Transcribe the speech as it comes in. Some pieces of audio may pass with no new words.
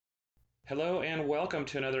Hello and welcome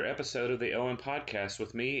to another episode of the OM Podcast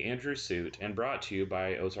with me, Andrew Suit, and brought to you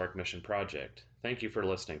by Ozark Mission Project. Thank you for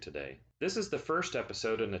listening today. This is the first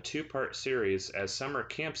episode in a two-part series as summer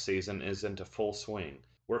camp season is into full swing.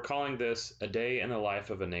 We're calling this A Day in the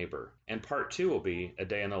Life of a Neighbor, and part 2 will be A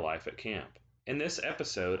Day in the Life at Camp. In this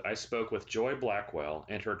episode, I spoke with Joy Blackwell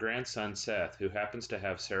and her grandson Seth, who happens to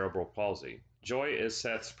have cerebral palsy. Joy is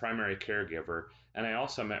Seth's primary caregiver, and I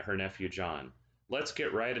also met her nephew John. Let's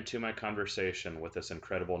get right into my conversation with this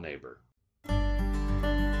incredible neighbor.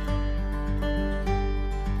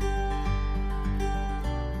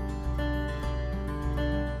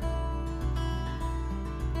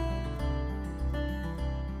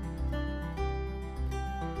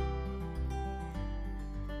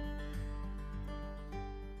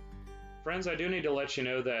 Friends, I do need to let you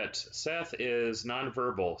know that Seth is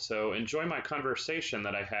nonverbal, so enjoy my conversation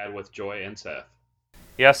that I had with Joy and Seth.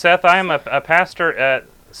 Yeah, Seth, I am a pastor at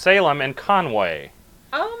Salem in Conway.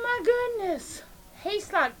 Oh my goodness.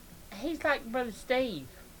 He's like Brother Steve.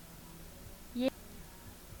 Yeah.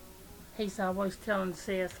 He's always telling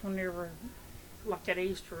Seth whenever, like at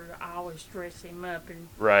Easter, I always dress him up. And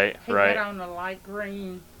Right. He put on a light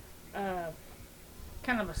green, kind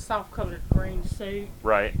of a soft-colored green suit.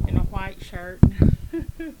 Right. And a white shirt.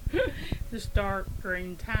 This dark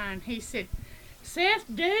green tie. And he said, Seth,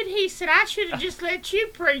 dude, he said, I should have just let you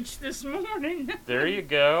preach this morning. There you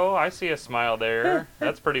go. I see a smile there.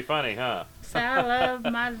 That's pretty funny, huh? So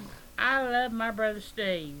I love my brother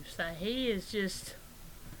Steve. So he is just...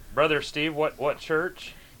 Brother Steve, what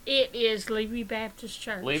church? It is Levy Baptist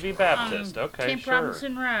Church. Levy Baptist, okay, Kemp sure.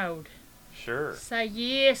 Robinson Road. Sure. So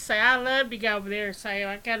yes, I love to go over there. So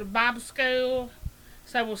I got a Bible school.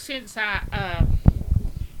 So well, since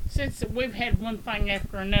we've had one thing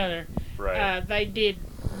after another, Right. they did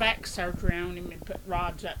back surgery on him and put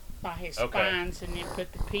rods up by his spines and then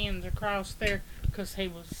put the pins across there because he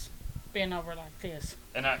was bent over like this.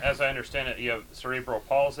 And as I understand it, you have cerebral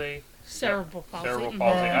palsy? Cerebral palsy. Cerebral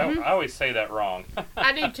palsy. Mm-hmm. I always say that wrong.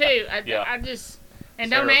 I do too. I just...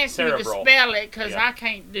 And don't ask me to spell it because I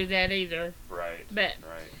can't do that either. Right. But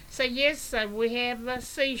so yes, we have a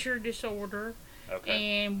seizure disorder,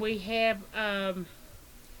 and we have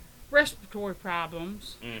respiratory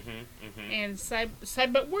problems. And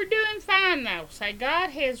but we're doing fine though. Say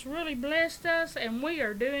God has really blessed us, and we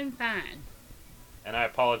are doing fine. And I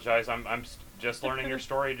apologize. I'm just learning your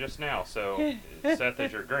story just now. So Seth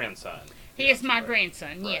is your grandson. He is my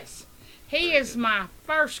grandson. Right. Yes, he is my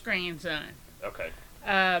first grandson. Okay.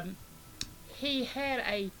 He had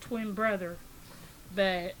a twin brother,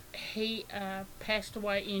 but he passed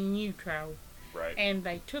away in utero. Right. And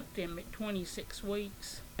they took them at 26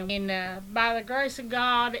 weeks. And by the grace of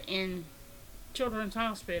God in Children's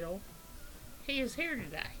Hospital, he is here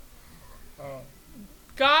today.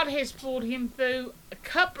 God has pulled him through a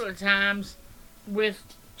couple of times with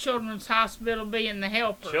Children's Hospital being the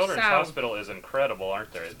helper. Children's Hospital is incredible,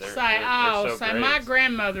 aren't they? They're so great. My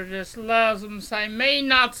grandmother just loves them. Say me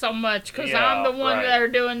not so much because I'm the one that are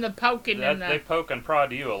doing the poking. They poke and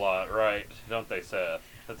prod you a lot, right? Don't they, Seth?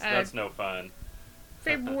 That's no fun.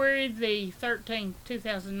 February the 13th,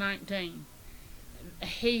 2019,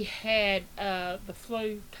 he had the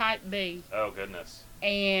flu type B. Oh, goodness.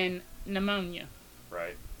 And pneumonia.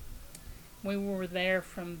 Right. We were there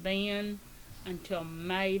from then until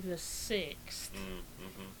May the 6th.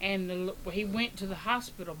 And he went to the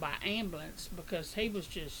hospital by ambulance because he was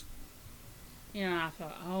just, I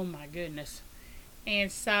thought, oh my goodness.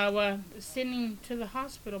 And so sent him to the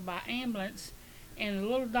hospital by ambulance, and the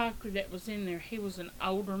little doctor that was in there, he was an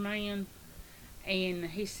older man, and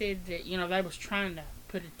he said that, they was trying to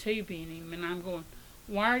put a tube in him, and I'm going,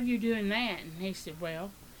 why are you doing that? And he said,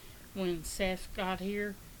 well, when Seth got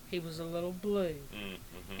here, he was a little blue.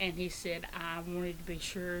 And he said, I wanted to be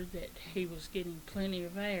sure that he was getting plenty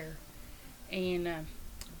of air. And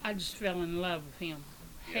I just fell in love with him.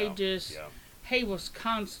 He was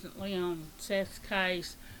constantly on Seth's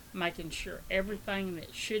case, making sure everything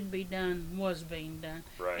that should be done was being done.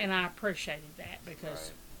 Right. And I appreciated that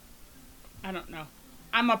because, I don't know,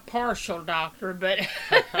 I'm a partial doctor, but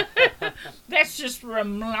that's just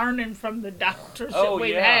from learning from the doctors that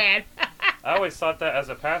we've had. I always thought that as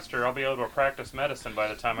a pastor, I'll be able to practice medicine by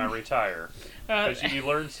the time I retire. Because you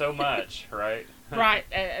learn so much, right? Right.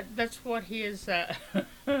 That's what his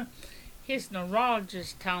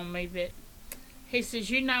neurologist told me. That he says,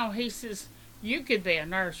 he says, you could be a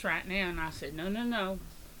nurse right now. And I said, no.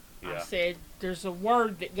 Yeah. I said, there's a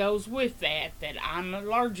word that goes with that I'm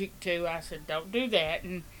allergic to. I said, don't do that.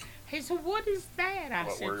 And he said, what is that? I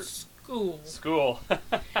said, word? School. School.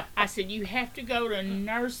 I said, you have to go to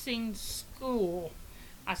nursing school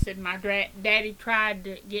I said, my daddy tried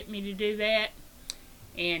to get me to do that,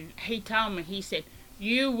 and he told me, he said,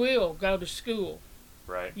 you will go to school.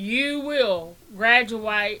 Right. You will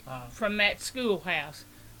graduate from that schoolhouse.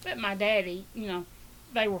 But my daddy,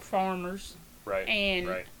 they were farmers. Right.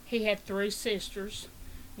 And he had 3 sisters.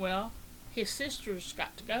 Well, his sisters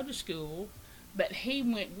got to go to school, but he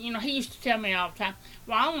went, he used to tell me all the time,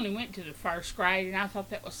 well, I only went to the 1st grade, and I thought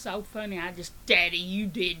that was so funny. Daddy, you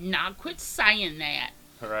did not quit saying that.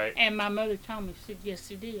 Right. And my mother told me, she said, yes,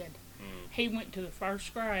 he did. He went to the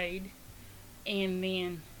 1st grade, and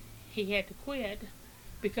then he had to quit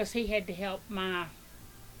because he had to help my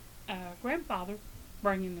grandfather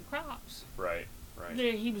bring in the crops. Right.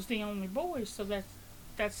 He was the only boy, so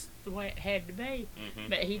that's the way it had to be. Mm-hmm.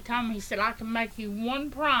 But he told me, he said, I can make you one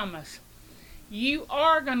promise. You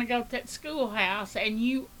are going to go to that schoolhouse, and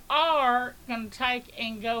you are going to take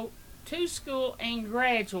and go to school and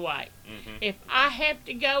graduate. Mm-hmm. If I have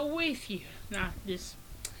to go with you. I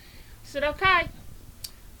said, okay.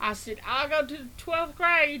 I said, I'll go to the 12th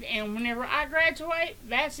grade, and whenever I graduate,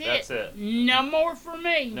 that's it. That's it. No more for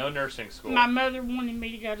me. No nursing school. My mother wanted me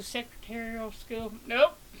to go to secretarial school.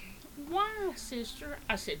 Nope. Why, sister?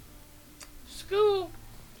 I said, school.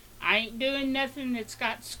 I ain't doing nothing that's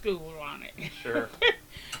got school on it. Sure.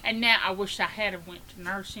 And now I wish I had went to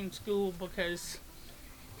nursing school because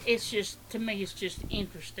it's just, to me, it's just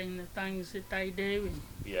interesting, the things that they do. And,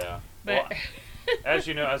 yeah. But... Well, as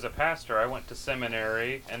you know, as a pastor, I went to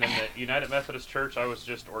seminary, and in the United Methodist Church, I was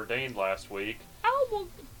just ordained last week. Oh, well,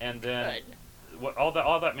 and then good. What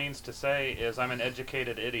all that means to say is I'm an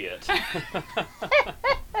educated idiot.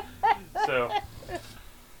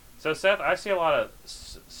 So Seth, I see a lot of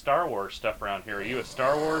Star Wars stuff around here. Are you a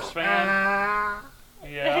Star Wars fan?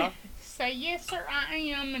 Yeah. Say yes, sir, I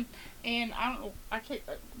am, and I can't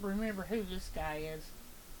remember who this guy is.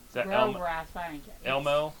 Is that Grover, I think.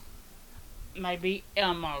 Elmo? Maybe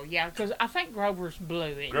Elmo, yeah, because I think Grover's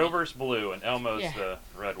blue. Grover's blue, and Elmo's the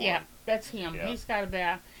red one. Yeah, that's him. Yeah. He's got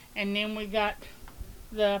about, and then we got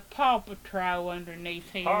the Paw Patrol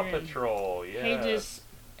underneath here. Paw Patrol, yeah.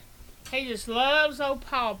 He just loves old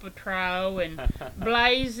Paw Patrol and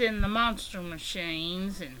Blaze and the Monster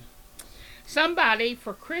Machines, and somebody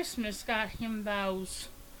for Christmas got him those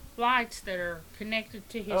lights that are connected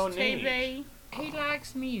to his TV. Neat. He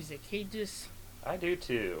likes music. I do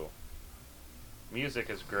too. Music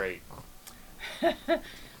is great.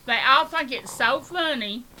 They all think it's so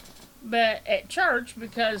funny, but at church,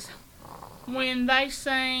 because when they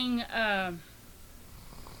sing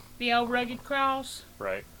the Old Rugged Cross,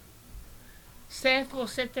 right, Seth will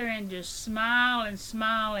sit there and just smile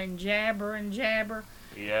and jabber and jabber.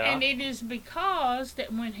 Yeah. And it is because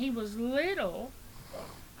that when he was little,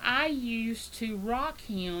 I used to rock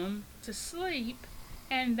him to sleep,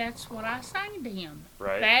 and that's what I sang to him.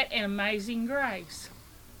 Right. That and Amazing Grace.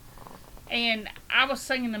 And I was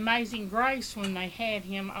singing Amazing Grace when they had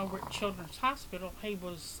him over at Children's Hospital. He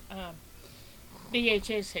was,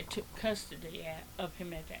 DHS had took custody of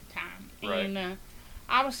him at that time. Right. And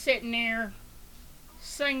I was sitting there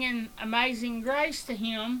singing Amazing Grace to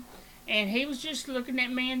him, and he was just looking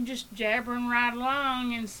at me and just jabbering right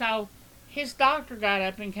along. And so his doctor got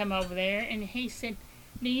up and come over there, and he said,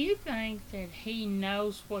 do you think that he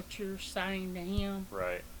knows what you're saying to him?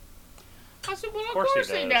 Right. I said, well, of course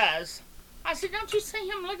he does. I said, don't you see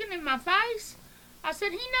him looking in my face? I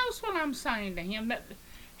said, he knows what I'm saying to him. But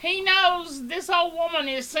he knows this old woman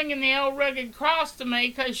is singing the Old Rugged Cross to me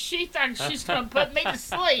because she thinks she's going to put me to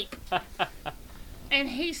sleep. And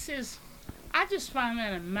he says, I just find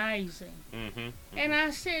that amazing. Mm-hmm. And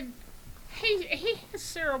I said, he has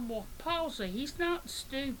cerebral palsy. He's not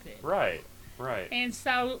stupid. Right. Right. And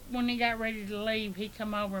so when he got ready to leave, he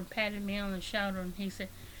come over and patted me on the shoulder, and he said,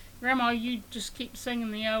 Grandma, you just keep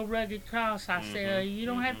singing the Old Rugged Cross. I said, you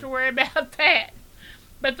don't have to worry about that.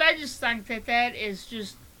 But they just think that is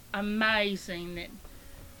just amazing, that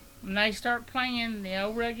when they start playing the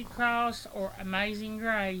Old Rugged Cross or Amazing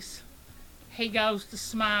Grace, he goes to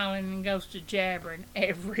smiling and goes to jabbering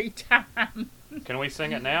every time. Can we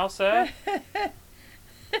sing it now, Seth?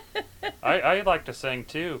 I'd like to sing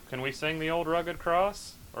too. Can we sing the Old Rugged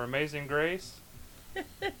Cross or Amazing Grace?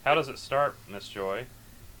 How does it start, Miss Joy?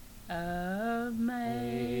 Amazing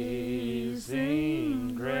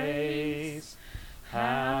grace,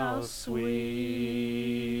 how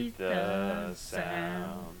sweet the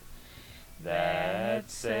sound that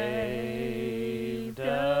saved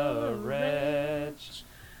a wretch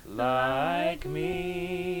like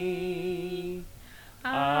me.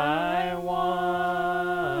 I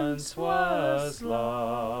once was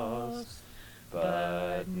lost,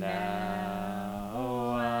 but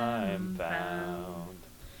now I'm found.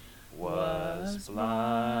 was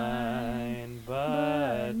blind,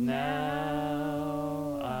 but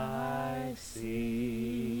now I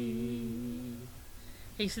see.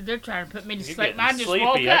 He said, they're trying to put me to You're sleep. getting I just sleepy.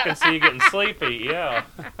 woke up. I can see you getting sleepy, yeah.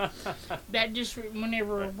 That just,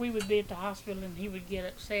 whenever we would be at the hospital and he would get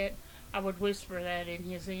upset, I would whisper that in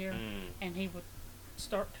his ear, and he would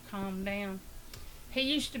start to calm down. He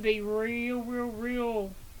used to be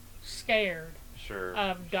real scared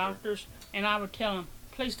of doctors, and I would tell him,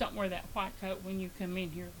 please don't wear that white coat when you come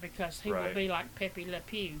in here, because he will be like Pepe Le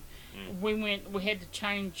Pew. We had to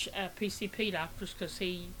change PCP doctors because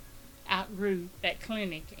he outgrew that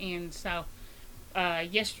clinic, and so day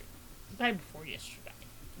before yesterday,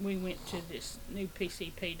 we went to this new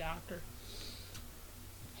PCP doctor.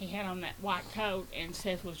 He had on that white coat, and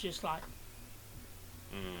Seth was just like,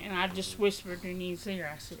 and I just whispered in his ear,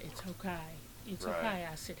 I said, it's okay. It's okay.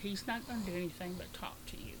 I said, he's not going to do anything but talk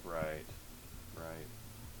to you. Right.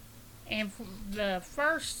 And for the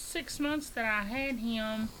first 6 months that I had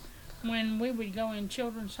him, when we would go in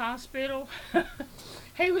Children's Hospital,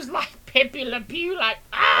 he was like Pepe Le Pew, like,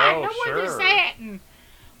 what is that? And,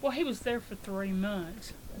 well, he was there for 3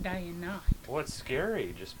 months, day and night. Well, it's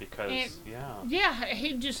scary just because, Yeah,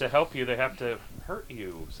 he just... To help you, they have to hurt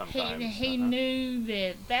you sometimes. He knew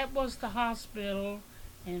that was the hospital,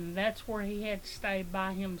 and that's where he had to stay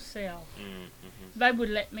by himself. They would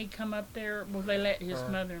let me come up there. Well, they let his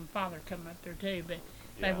mother and father come up there too, but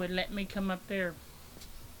they would let me come up there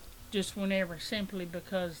just whenever, simply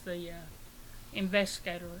because the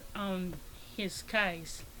investigator on his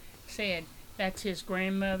case said, that's his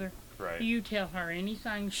grandmother. Right. You tell her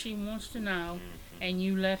anything she wants to know, and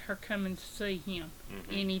you let her come and see him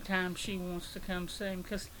anytime she wants to come see him.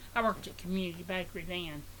 Because I worked at Community Bakery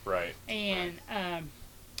then. Right. And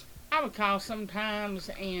I would call sometimes,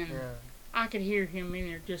 and I could hear him in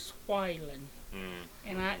there just wailing.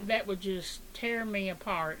 And that would just tear me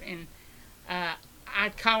apart. And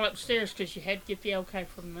I'd call upstairs because you had to get the okay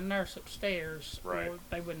from the nurse upstairs, or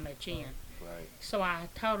they wouldn't let you in. Right. So I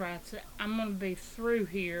told her, I said, I'm going to be through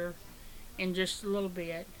here in just a little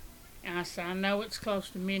bit. And I said, I know it's close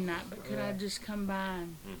to midnight, but could I just come by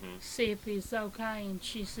and see if he's okay? And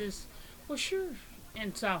she says, well, sure.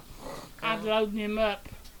 And so I'd load him up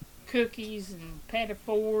cookies and petit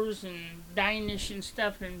fours and Danish and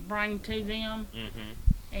stuff and bring to them.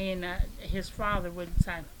 And his father would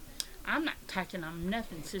say, I'm not taking them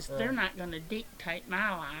nothing, since they're not going to dictate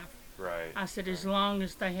my life. Right. I said, as long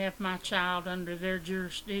as they have my child under their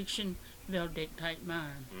jurisdiction, they'll dictate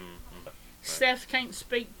mine. Seth can't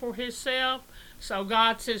speak for himself, so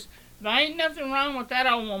God says, there ain't nothing wrong with that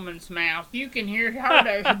old woman's mouth. You can hear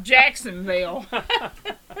her to Jacksonville.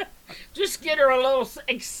 Just get her a little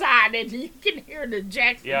excited. You can hear the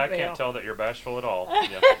Jacksonville. Yeah, I can't tell that you're bashful at all.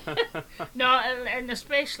 No, and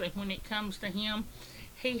especially when it comes to him,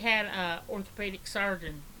 he had an orthopedic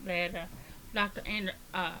surgeon that Dr.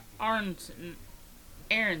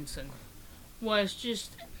 Aronson was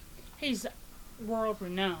just, he's world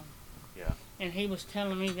renowned. Yeah. And he was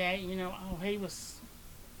telling me that, he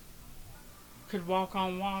could walk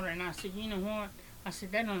on water. And I said, you know what? I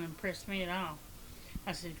said, that don't impress me at all.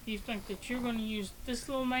 I said, if you think that you're going to use this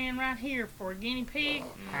little man right here for a guinea pig,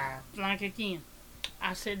 like again.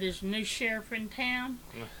 I said, there's a new sheriff in town,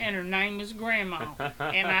 and her name is Grandma.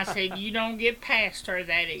 And I said, you don't get past her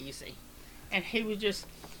that easy. And he was just,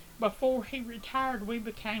 before he retired, we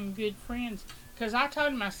became good friends. Because I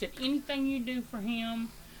told him, I said, anything you do for him,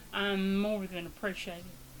 I'm more than appreciated.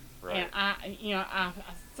 Right. And I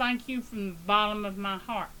thank you from the bottom of my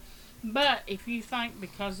heart. But if you think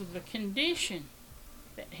because of the condition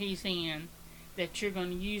that he's in, that you're going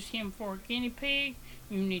to use him for a guinea pig,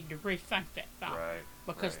 you need to rethink that thought. Right.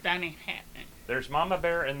 Because that ain't happening. There's Mama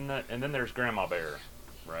Bear and then there's Grandma Bear.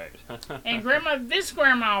 Right. And this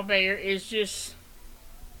Grandma Bear is just,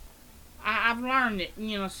 I've learned it.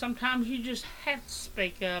 Sometimes you just have to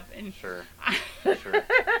speak up. And Sure.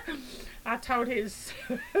 I told his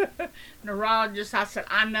neurologist, I said,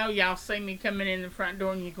 I know y'all see me coming in the front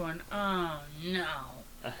door and you're going, oh no.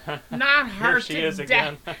 Not her Here she today. is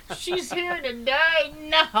again. She's here today.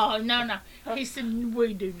 No. He said,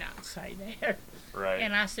 we do not say that. Right.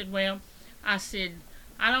 And I said,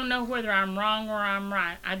 I don't know whether I'm wrong or I'm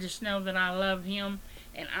right. I just know that I love him,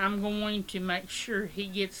 and I'm going to make sure he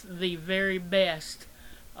gets the very best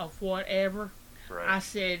of whatever. Right. I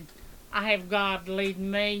said, I have God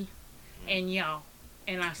leading me and y'all.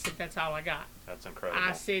 And I said, that's all I got. That's incredible.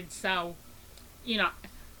 I said, so,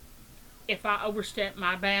 if I overstep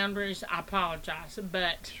my boundaries, I apologize.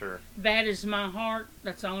 But that is my heart.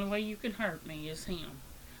 That's the only way you can hurt me is him.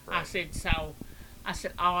 Right. I said, so I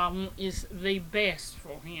said, all I want is the best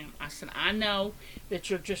for him. I said, I know that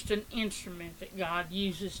you're just an instrument that God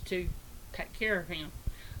uses to take care of him.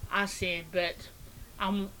 I said, but I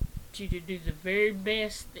want you to do the very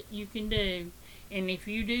best that you can do. And if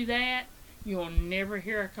you do that, you'll never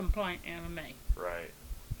hear a complaint out of me. Right.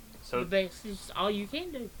 So the best is all you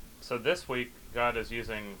can do. So this week, God is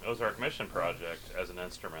using Ozark Mission Project as an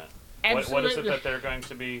instrument. Absolutely. What is it that they're going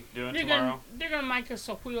to be doing tomorrow? They're going to make us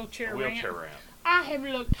a wheelchair ramp. A wheelchair ramp. I have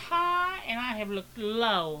looked high and I have looked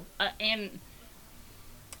low, and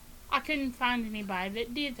I couldn't find anybody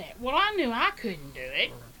that did that. Well, I knew I couldn't do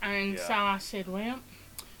it, and so I said,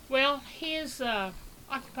 well, his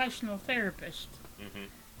occupational therapist,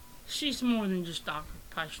 she's more than just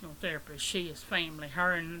occupational therapist. She is family.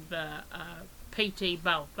 Her and the PT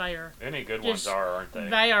both. They are any good ones aren't they?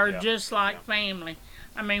 They are just like family.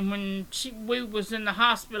 I mean, when we was in the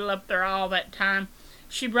hospital up there all that time,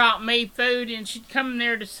 she brought me food, and she'd come in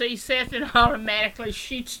there to see Seth, and automatically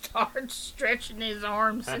she'd start stretching his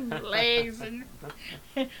arms and legs. And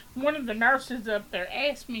one of the nurses up there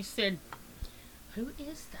asked me, said, "Who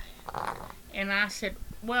is that?" And I said,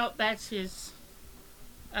 "Well, that's his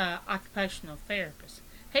occupational therapist.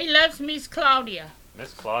 He loves Miss Claudia."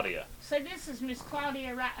 Miss Claudia. So this is Miss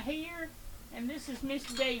Claudia right here, and this is Miss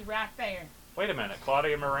D right there. Wait a minute,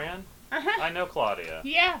 Claudia Moran? I know Claudia.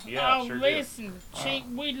 Yeah. Yeah, sure listen,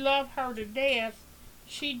 we love her to death.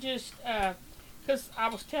 She just, because I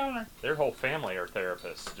was telling her. Their whole family are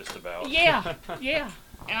therapists, just about. Yeah, yeah.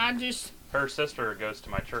 And I just. Her sister goes to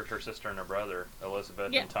my church, her sister and her brother,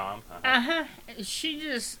 Elizabeth and Tom. She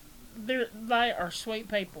just, they are sweet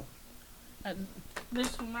people.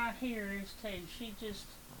 This one right here is too. She just,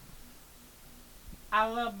 I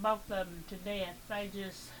love both of them to death. They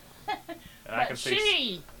just. And I can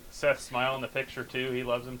see Seth smile in the picture too. He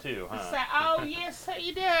loves them too, huh? Say, oh yes,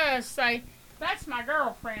 he does. Say, that's my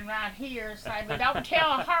girlfriend right here. Say, but don't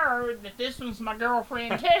tell her that this one's my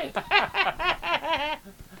girlfriend too.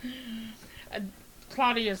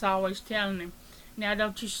 Claudia's always telling him, now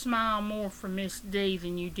don't you smile more for Miss D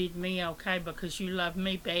than you did me, okay? Because you love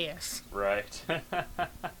me best. Right.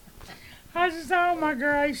 I just, oh my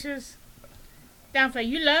gracious. Don't say,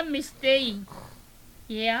 you love Miss D.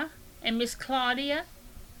 Yeah? And Miss Claudia?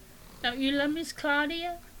 Don't you love Miss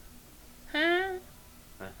Claudia? Huh?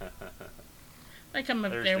 They come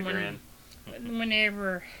up there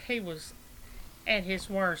whenever he was at his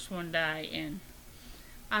worst one day, and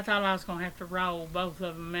I thought I was going to have to roll both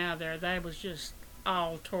of them out of there. They was just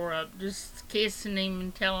all tore up, just kissing him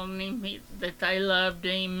and telling him that they loved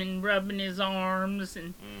him and rubbing his arms.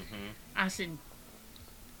 And I said,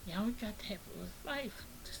 y'all got to have a little faith,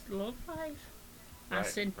 just a little faith. I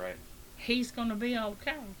said, he's going to be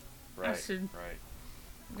okay. I said,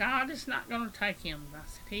 God is not going to take him. I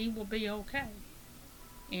said, he will be okay.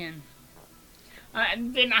 And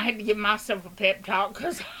then I had to give myself a pep talk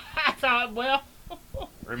because I thought, well.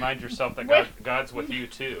 Remind yourself that God's with you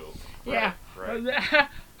too. Yeah. Right.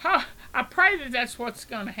 I pray that that's what's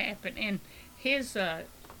going to happen. And his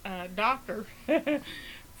doctor,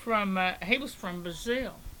 he was from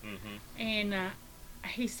Brazil. And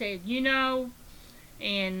he said, and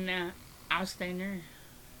I was standing there,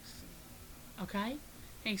 okay? And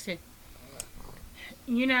he said,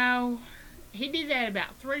 he did that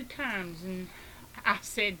about 3 times. And I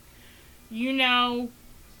said, you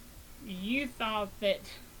thought that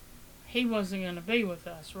he wasn't going to be with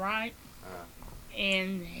us, right?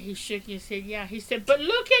 And he shook his head, yeah. He said, but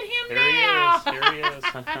look at him now. Here he is.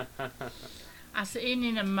 I said, isn't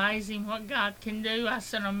it amazing what God can do? I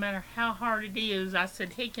said, no matter how hard it is, I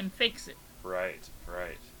said, he can fix it. Right.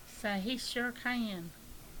 So he sure can.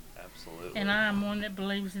 Absolutely. And I'm one that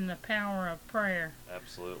believes in the power of prayer.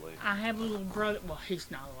 Absolutely. I have a little brother. Well, he's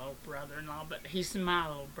not a little brother-in-law, but he's my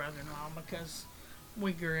little brother-in-law because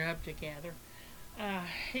we grew up together.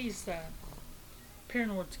 He's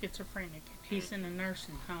paranoid schizophrenic. He's in a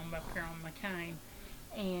nursing home up here on McCain,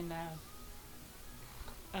 and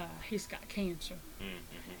he's got cancer.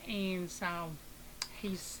 And so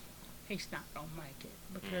he's not gonna make it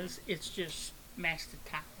because it's just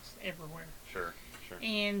mastitis everywhere. Sure.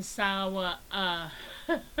 And so I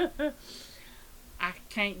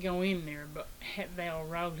can't go in there, but they'll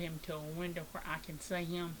roll him to a window where I can see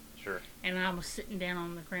him. Sure. And I was sitting down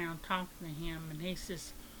on the ground talking to him, and he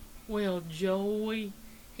says, well, Joey,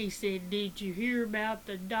 he said, did you hear about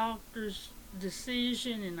the doctor's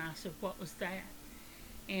decision? And I said, what was that?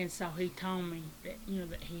 And so he told me that,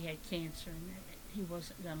 that he had cancer and that he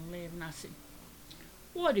wasn't going to live. And I said,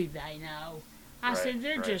 what do they know? I said,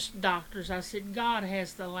 they're just doctors. I said, God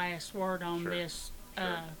has the last word on this,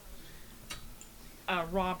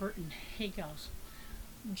 Robert. And he goes,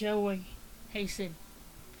 Joey, he said,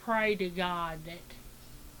 pray to God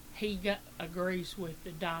that agrees with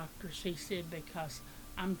the doctors. He said, because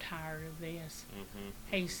I'm tired of this.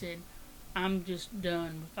 He said, I'm just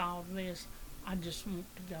done with all this. I just want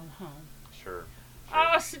to go home. Sure.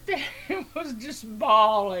 I sit there and was just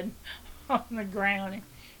bawling on the ground. And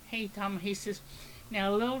he told me, he says,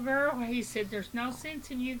 now, little girl, he said, there's no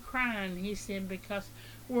sense in you crying. He said, because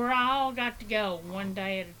we're all got to go one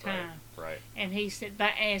day at a time. Right. And he said, they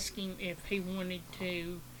asked him if he wanted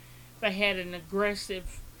to, they had an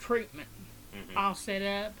aggressive treatment all set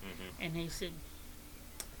up. And he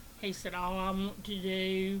said, all I want to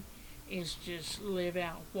do is just live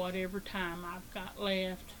out whatever time I've got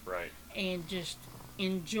left. Right. And just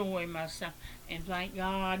enjoy myself. And thank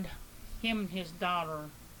God, him and his daughter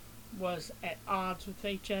was at odds with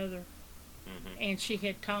each other. And she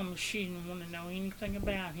had told me she didn't want to know anything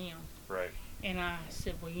about him. Right. And I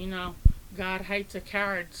said, well, God hates a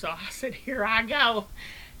coward. So I said, here I go.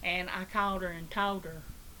 And I called her and told her,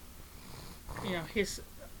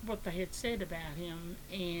 what they had said about him.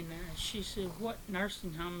 And she said, what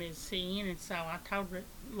nursing home is he in? And so I told her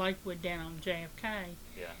Lakewood down on JFK.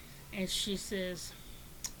 Yeah. And she says,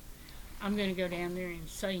 I'm going to go down there and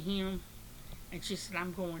see him. And she said,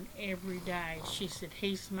 I'm going every day. She said,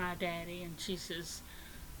 he's my daddy. And she says,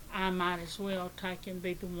 I might as well take and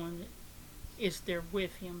be the one that is there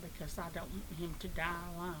with him because I don't want him to die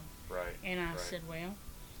alone. Right. And I said, well,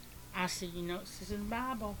 it says in the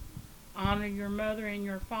Bible, honor your mother and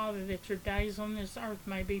your father that your days on this earth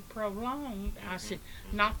may be prolonged. I said,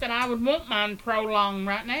 not that I would want mine prolonged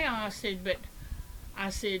right now. I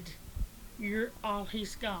said, you're all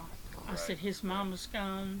he's got. I said, his mama's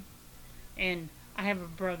gone. And I have a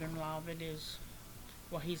brother-in-law that is,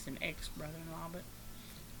 well, he's an ex-brother-in-law, but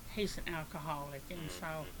he's an alcoholic. And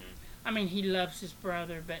so, he loves his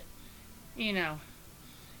brother, but,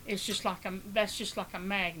 it's just that's just like a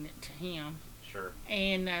magnet to him. Sure.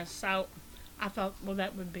 And so I thought, well,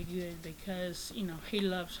 that would be good because, he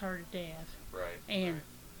loves her to death. Right. And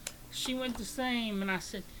she went to see him, and I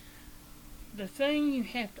said, the thing you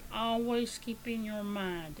have to always keep in your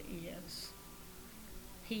mind is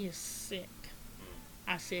he is sick.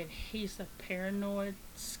 I said, he's a paranoid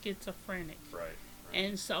schizophrenic. Right.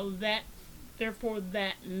 And so therefore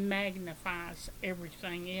that magnifies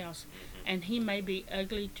everything else. And he may be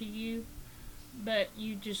ugly to you, but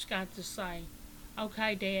you just got to say,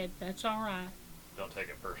 okay, Dad, that's all right. Don't take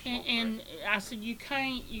it personal. And I said, you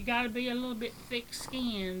got to be a little bit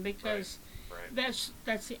thick-skinned because that's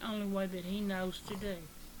the only way that he knows to do.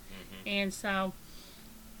 And so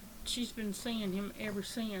she's been seeing him ever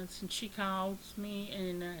since, and she calls me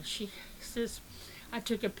and she says, I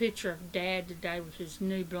took a picture of Dad today with his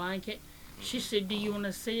new blanket. She said, do you want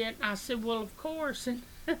to see it? I said, well, of course. And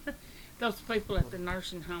those people at the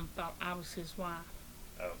nursing home thought I was his wife.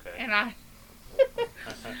 Okay. And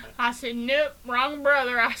I said, nope, wrong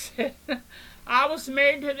brother. I said, I was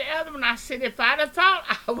married to the other one. I said, if I'd have thought,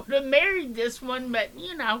 I would have married this one. But,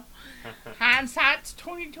 hindsight's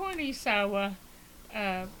 20/20. So,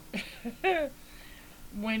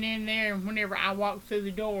 went in there, and whenever I walked through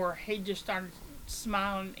the door, he just started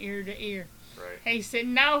smiling ear to ear. Right. He said,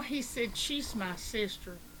 no, he said, she's my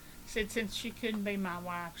sister. He said, since she couldn't be my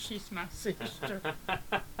wife, she's my sister.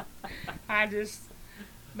 I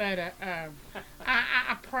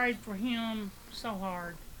prayed for him so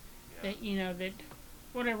hard that, that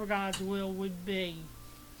whatever God's will would be,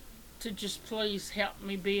 to just please help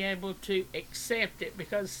me be able to accept it,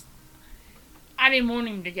 because I didn't want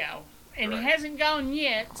him to go. And he hasn't gone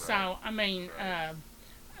yet, so,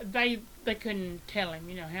 they couldn't tell him,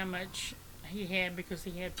 how much he had, because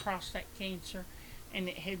he had prostate cancer, and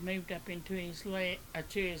it had moved up into his to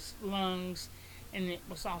his lungs, and it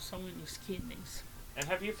was also in his kidneys. And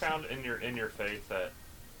have you found in your faith that,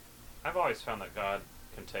 I've always found that God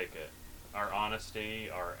can take it, our honesty,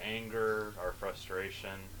 our anger, our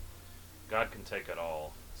frustration, God can take it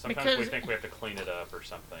all. Sometimes we think we have to clean it up or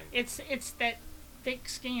something. It's that thick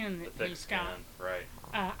skin that he's got. Right.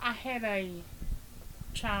 I had a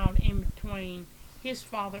child in between his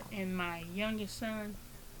father and my youngest son,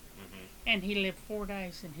 and he lived 4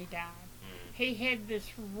 days and he died. He had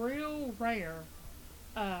this real rare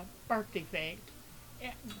birth defect.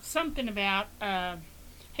 Something about,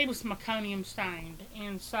 he was meconium stained,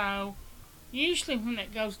 and so usually when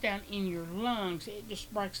it goes down in your lungs, it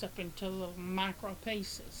just breaks up into little micro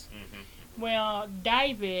pieces. Well,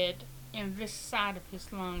 David, in this side of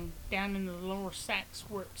his lung, down in the lower sacs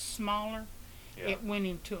where it's smaller, it went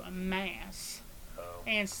into a mass.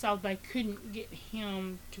 And so they couldn't get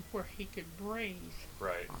him to where he could breathe.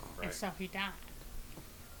 Right. And so he died.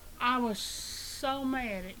 I was so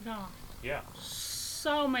mad at God. Yeah.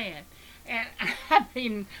 So mad. And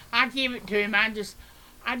I give it to him. I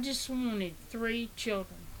just wanted 3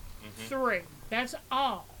 children. 3. That's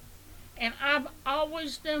all. And I've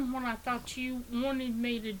always done what I thought you wanted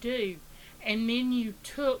me to do. And then you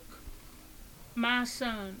took my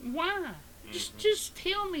son. Why? Just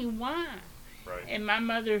tell me why. Right. And my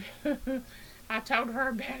mother, I told her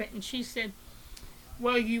about it, and she said,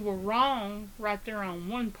 well, you were wrong right there on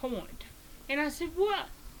one point. And I said, what?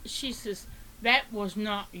 She says, that was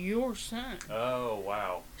not your son. Oh,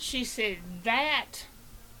 wow. She said, that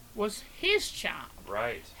was his child.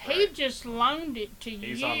 Right. He just loaned it to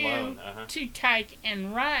He's you on loan. to take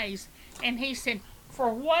and raise. And he said,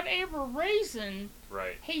 for whatever reason,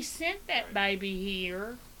 right. he sent that baby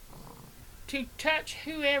here to touch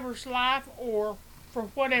whoever's life, or for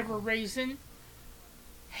whatever reason,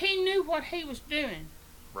 he knew what he was doing.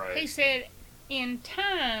 Right. He said, in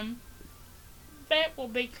time, that will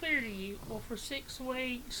be clear to you. Well, for 6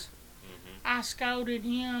 weeks, I scolded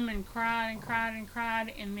him and cried and cried and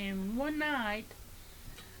cried. And then one night,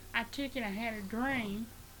 I took and I had a dream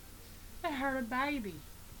that I heard a baby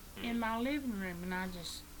in my living room. And I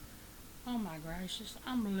just, oh my gracious,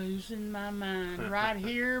 I'm losing my mind right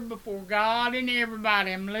here before God and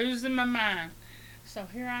everybody. I'm losing my mind. So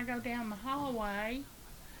here I go down the hallway.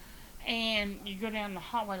 And you go down the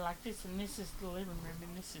hallway like this, and this is the living room,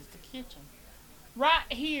 and this is the kitchen. Right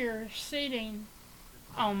here, sitting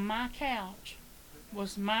on my couch,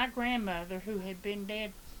 was my grandmother, who had been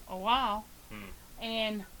dead a while,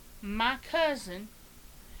 and my cousin,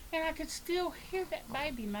 and I could still hear that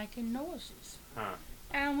baby making noises.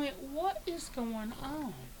 And I went, what is going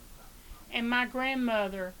on? And my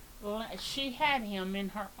grandmother, she had him in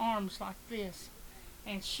her arms like this,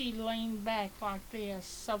 and she leaned back like this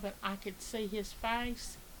so that I could see his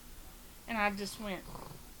face. And I just went,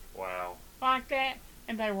 wow, like that,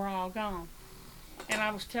 and they were all gone. And I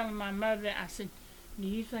was telling my mother, I said, do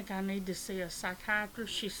you think I need to see a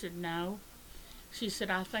psychiatrist? She said, no. She said,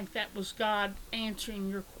 I think that was God answering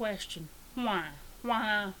your question. Why?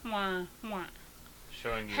 Why? Why? Why?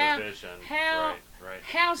 Showing you a vision. Right.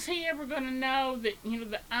 How's he ever going to know that,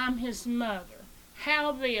 that I'm his mother?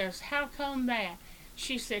 How this? How come that?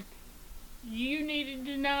 She said, you needed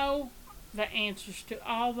to know the answers to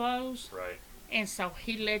all those. Right. And so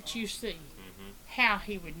he let you see how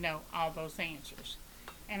he would know all those answers.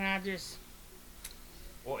 And I just...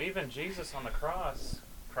 Well, even Jesus on the cross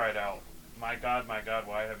cried out, my God,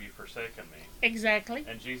 why have you forsaken me? Exactly.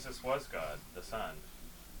 And Jesus was God, the Son.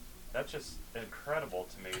 That's just incredible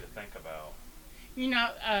to me to think about.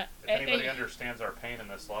 If anybody understands our pain in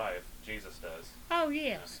this life, Jesus does. Oh,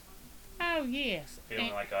 yes. Oh, yes.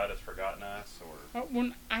 Feeling like God has forgotten us, or...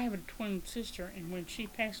 When I have a twin sister, and when she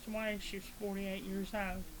passed away, she was 48 years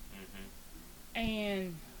old.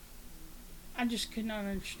 And I just could not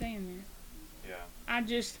understand that. Yeah.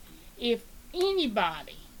 If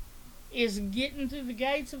anybody is getting through the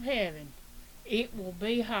gates of heaven, it will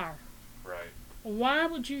be her. Right. Why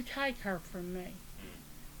would you take her from me?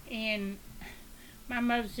 And my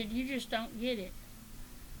mother said, you just don't get it.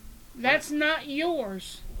 That's not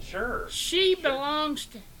yours. Sure. She belongs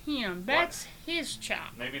to him. That's his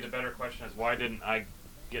child. Maybe the better question is, why didn't I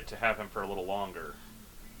get to have him for a little longer?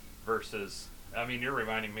 Versus, I mean, you're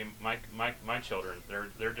reminding me, my children,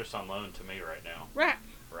 they're just on loan to me right now. Right.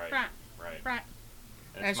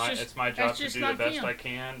 It's my job to do the best I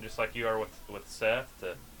can, just like you are with Seth.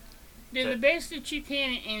 To do the best that you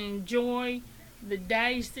can and enjoy the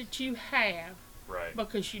days that you have. Right.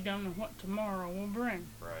 Because you don't know what tomorrow will bring.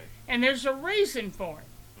 Right. And there's a reason for it.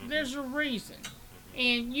 There's a reason.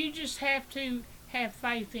 And you just have to have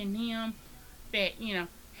faith in him that,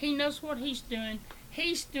 he knows what he's doing.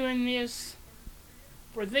 He's doing this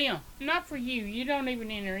for them, not for you. You don't even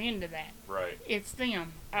enter into that. Right. It's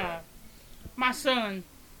them. Right. My son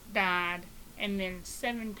died, and then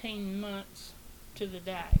 17 months to the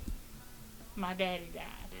day, my daddy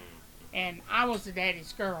died. And I was the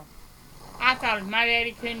daddy's girl. I thought if my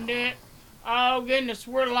daddy couldn't do it, oh goodness,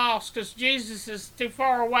 we're lost because Jesus is too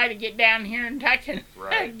far away to get down here and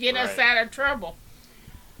get us out of trouble.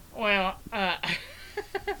 Well, I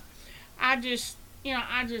just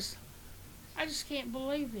can't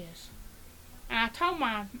believe this. And I told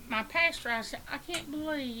my pastor, I said, I can't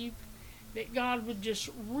believe that God would just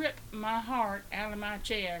rip my heart out of my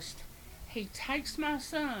chest. He takes my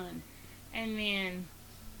son, and then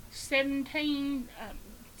 17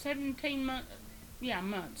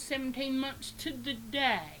 months to the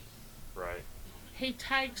day. Right. He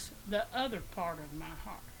takes the other part of my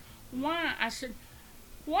heart. Why? I said,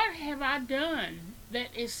 what have I done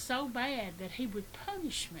that is so bad that he would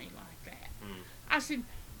punish me like that? I said,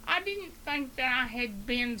 I didn't think that I had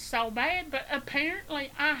been so bad, but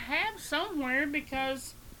apparently I have somewhere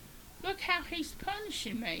because look how he's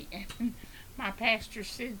punishing me. And my pastor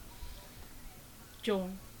said, Joy,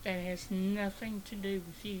 that has nothing to do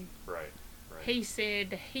with you. Right. He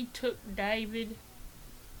said he took David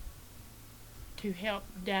to help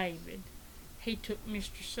David. He took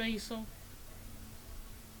Mr. Cecil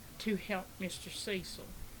to help Mr. Cecil.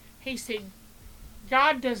 He said,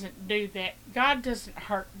 God doesn't do that. God doesn't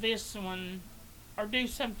hurt this one or do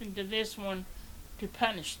something to this one to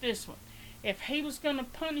punish this one. If he was going to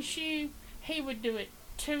punish you, he would do it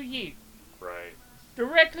to you. Right.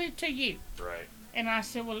 Directly to you. Right. And I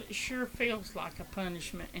said, well, it sure feels like a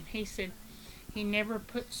punishment. And he said, he never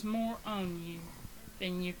puts more on you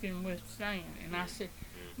than you can withstand. And I said,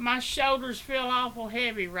 my shoulders feel awful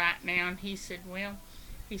heavy right now. And he said, well,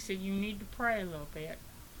 you need to pray a little bit.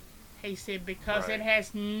 He said, because it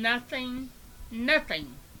has nothing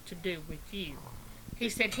to do with you. He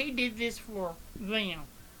said, he did this for them.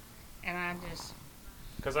 And I just...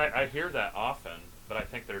 Because I hear that often, but I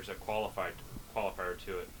think there's a qualifier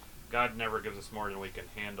to it. God never gives us more than we can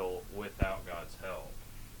handle without God's help.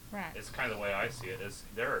 Right. It's kind of the way I see it.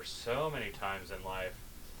 There are so many times in life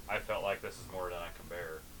I felt like this is more than I can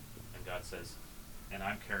bear. And God says, and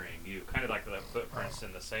I'm carrying you. Kind of like the footprints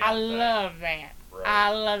in the sand. I love that. Right.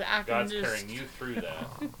 I love it. God's carrying you through that.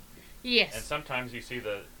 Yes. And sometimes you see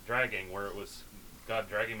the dragging where it was God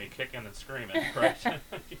dragging me kicking and screaming. Right?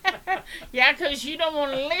 Yeah, because you don't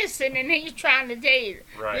want to listen and he's trying to tell you,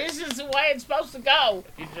 right. This is the way it's supposed to go.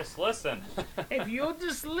 If you just listen. If you'll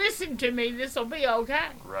just listen to me, this will be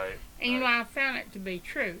okay. Right. And you know, I found it to be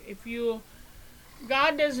true.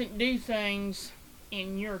 God doesn't do things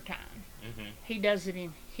in your time. Mm-hmm. He does it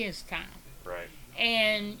in his time. Right.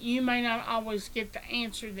 And you may not always get the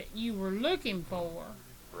answer that you were looking for.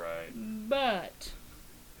 Right. But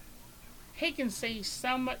he can see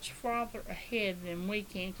so much farther ahead than we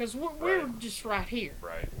can. Because we're just right here.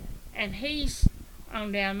 Right. And he's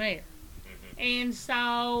on down there. Mm-hmm. And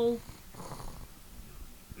so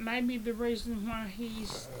maybe the reason why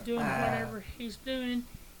he's doing whatever he's doing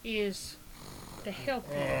is to help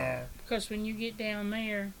you. Because when you get down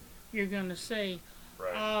there, you're going to see,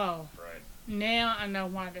 now I know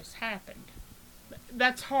why this happened.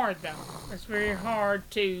 That's hard, though. It's very hard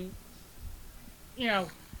to,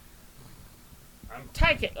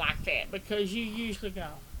 take it like that, because you usually go,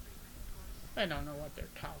 they don't know what they're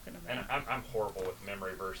talking about. And I'm horrible with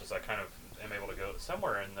memory verses. I kind of am able to go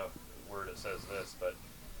somewhere in the word it says this, but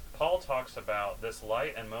Paul talks about this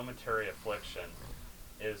light and momentary affliction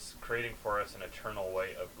is creating for us an eternal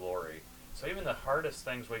weight of glory. So even the hardest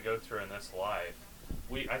things we go through in this life,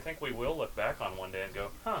 I think we will look back on one day and go,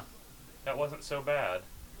 that wasn't so bad.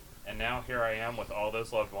 And now here I am with all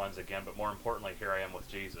those loved ones again, but more importantly, here I am with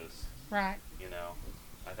Jesus. Right.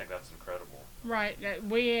 I think that's incredible. Right.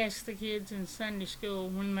 We asked the kids in Sunday school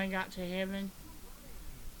when they got to heaven,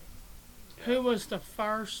 who was the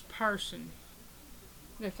first person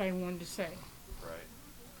that they wanted to see. Right.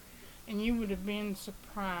 And you would have been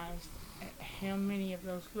surprised at how many of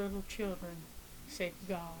those little children said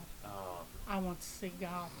God. Oh. I want to see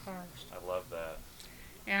God first. I love that.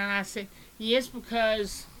 And I said, yes,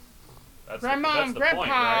 because that's Grandma and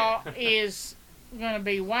Grandpa point, right? is going to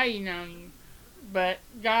be waiting on you. But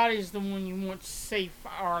God is the one you want to see,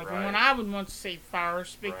 or the one I would want to see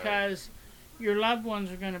first, because your loved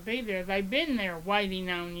ones are going to be there. They've been there waiting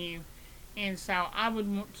on you. And so I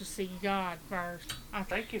would want to see God first.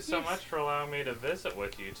 Thank you so much for allowing me to visit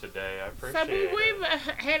with you today. I appreciate it. We've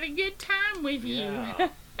had a good time with you. Yeah.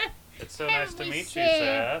 It's so nice to meet you,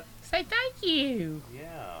 Seth. Say thank you.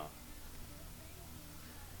 Yeah.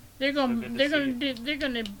 They're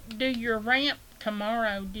gonna do your ramp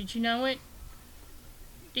tomorrow. Did you know it?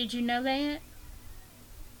 Did you know that?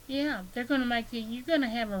 Yeah, they're gonna make you're gonna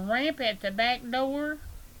have a ramp at the back door.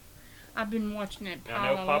 I've been watching that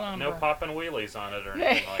pile of lumber. No popping wheelies on it or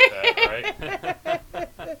anything like that,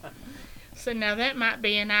 right? So now that might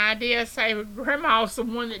be an idea. Say Grandma's the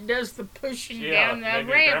one that does the pushing down the ramp.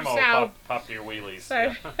 Grandma will pop your wheelies.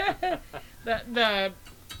 So the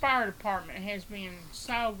fire department has been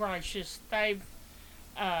so gracious. They've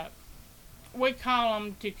we call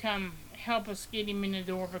them to come help us get him in the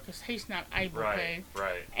door because he's not able to.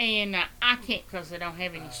 Right. And I can't because I don't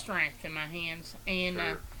have any strength in my hands.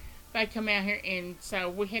 And they come out here, and so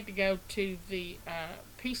we had to go to the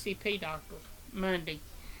PCP doctor Monday.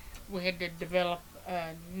 We had to develop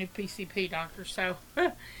a new PCP doctor. So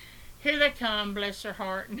here they come, bless their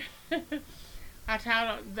heart. I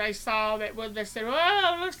told them, they saw that, they said,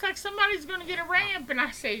 oh, it looks like somebody's going to get a ramp. And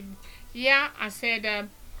I said, yeah. I said,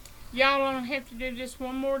 y'all don't have to do this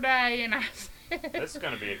one more day. And I said, This is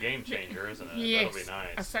going to be a game changer, isn't it? yes. That'll be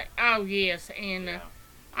nice. I say, oh, yes. And Yeah.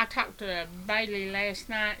 I talked to Bailey last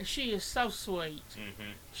night, and she is so sweet.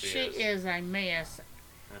 Mm-hmm. She is a mess.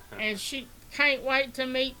 And she can't wait to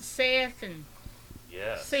meet Seth and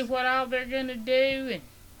Yes. see what all they're going to do. And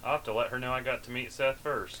I'll have to let her know I got to meet Seth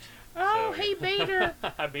first. oh, So- he beat her.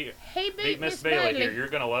 I beat He beat Miss Miss Bailey Bailey. here. You're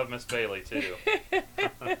going to love Miss Bailey, too.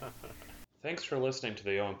 Thanks for listening to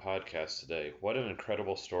the Owen Podcast today. What an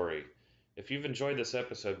incredible story. If you've enjoyed this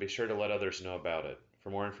episode, be sure to let others know about it. For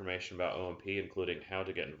more information about OMP, including how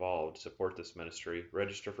to get involved, support this ministry,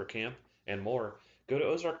 register for camp, and more, go to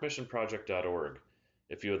ozarkmissionproject.org.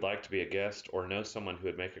 If you would like to be a guest or know someone who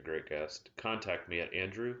would make a great guest, contact me at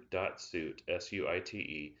andrew.suite,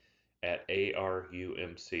 S-U-I-T-E, at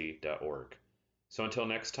arumc.org. So until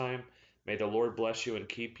next time, may the Lord bless you and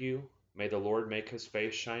keep you. May the Lord make his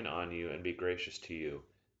face shine on you and be gracious to you.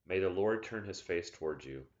 May the Lord turn his face towards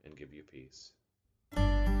you and give you peace.